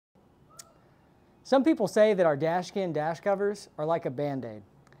Some people say that our DashSkin dash covers are like a Band-Aid,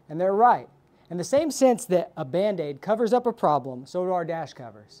 and they're right. In the same sense that a Band-Aid covers up a problem, so do our dash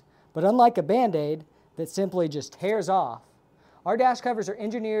covers. But unlike a Band-Aid that simply just tears off, our dash covers are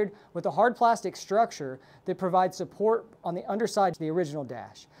engineered with a hard plastic structure that provides support on the underside of the original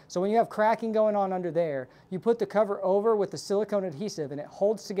dash. So when you have cracking going on under there, you put the cover over with the silicone adhesive and it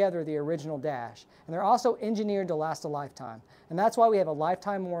holds together the original dash. And they're also engineered to last a lifetime. And that's why we have a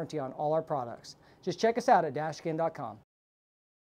lifetime warranty on all our products. Just check us out at DashSkin.com.